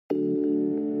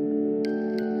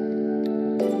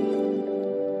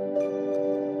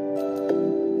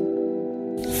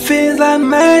feels like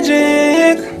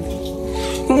magic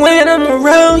when I'm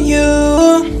around you.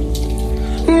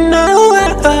 No,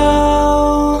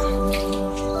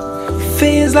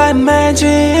 feels like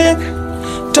magic.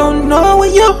 Don't know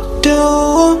what you do,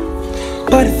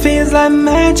 but it feels like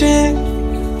magic.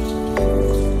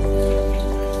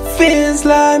 Feels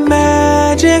like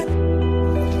magic,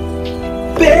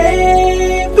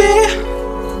 baby.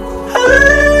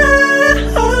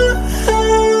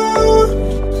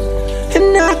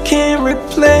 And I can't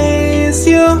replace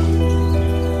you,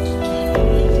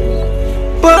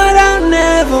 but I'll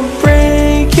never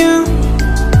break you.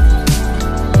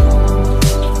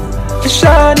 And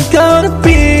shawty gonna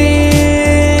be,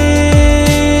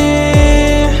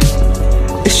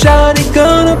 and shawty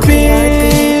gonna be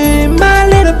my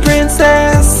little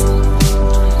princess.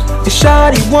 And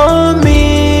shawty want me,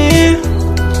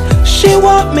 she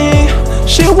want me,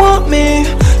 she want me,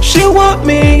 she want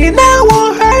me, and I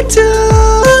want her too.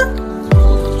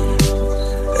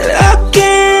 And I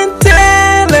can't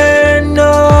tell her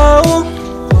no,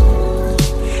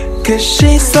 'cause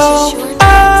she's so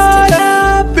all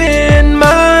up in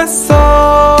my soul.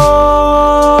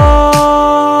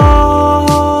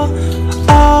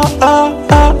 Oh, oh,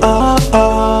 oh, oh, oh.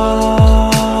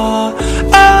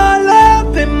 All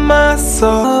up in my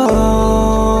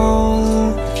soul.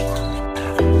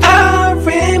 I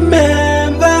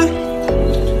remember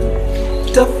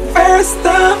the first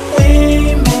time we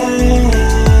met,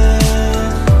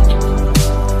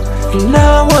 and I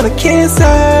wanna kiss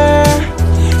her,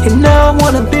 and I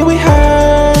wanna be with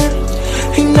her,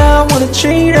 and I wanna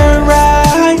treat her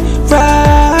right,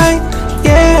 right,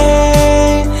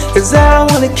 yeah. 'Cause I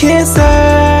wanna kiss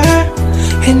her,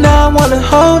 and I wanna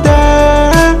hold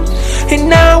her,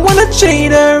 and I wanna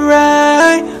treat her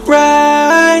right,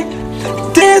 right.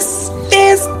 This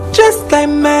is just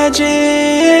like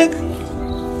magic.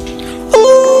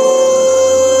 Ooh,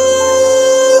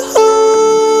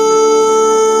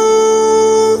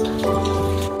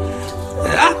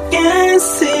 I can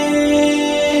see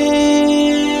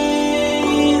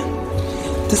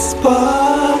the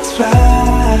sparks fly.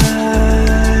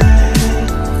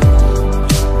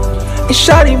 And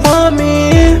shawty want me,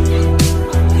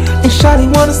 and shawty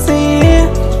wanna see it,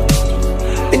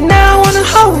 and I wanna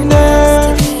hold her.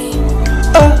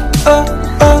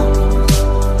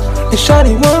 And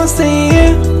shawty wanna see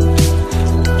it,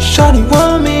 shawty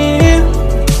want me,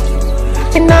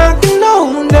 and I can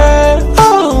hold her,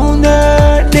 hold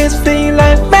her. This feel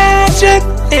like magic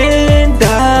in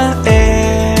the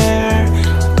air.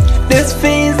 This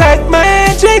feels like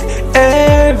magic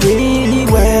everywhere.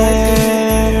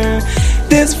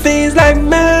 This feels like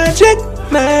magic,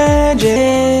 magic.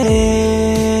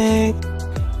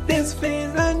 This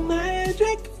feels like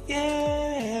magic, yeah.